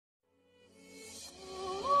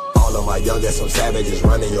young as some savages,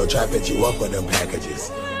 running your trap, at you up with them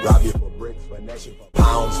packages. Rob you for bricks, finesse you for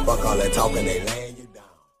pounds. Fuck all that talking, they laying you down.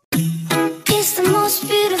 It's the most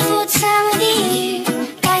beautiful time of the year.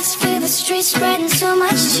 Lights fill the streets, spreading so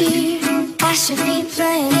much cheer. I should be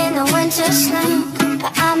playing in the winter snow,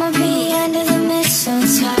 but I'ma be under the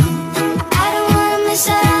mistletoe. I don't wanna miss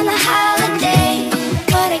out on the holiday,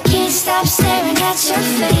 but I can't stop staring at your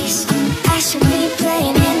face. I should be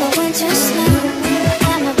playing in the winter snow, but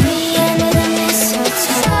I'ma be under the mistletoe.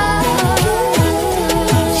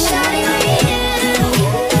 Shawty with you,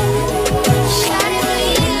 shawty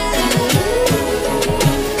with you,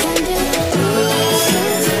 under the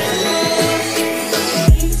mistletoe.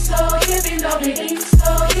 So giving up,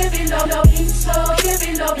 so giving up, so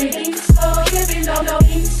giving up, so giving up,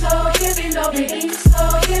 so giving up, so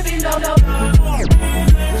giving up, so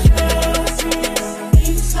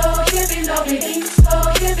giving up, so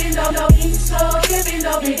giving up, so giving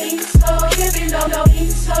up, so giving up,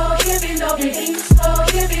 so giving up, so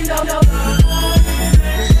giving up.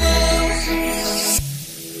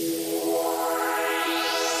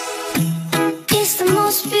 It's the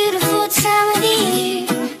most beautiful time of the year.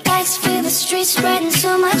 Lights fill the streets, spreading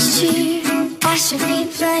so much cheer. I should be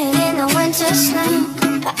playing in the winter snow,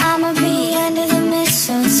 but I'ma be under the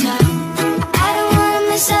mistletoe. I don't wanna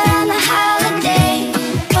miss out on the holiday,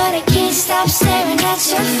 but I can't stop staring at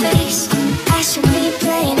your face. I should be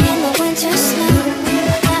playing in the winter snow,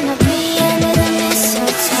 but I'ma be under the mistletoe.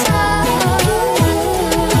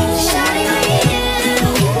 Shawty with you,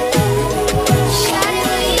 shawty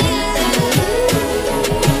with you,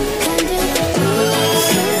 under the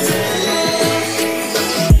mistletoe.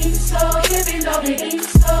 So giving up,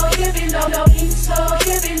 so giving up, so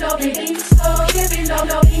giving up, so giving up,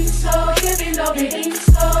 so giving up,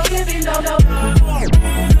 so giving up,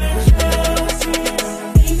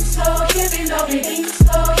 so giving up,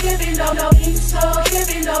 so giving up, so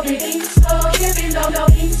giving up,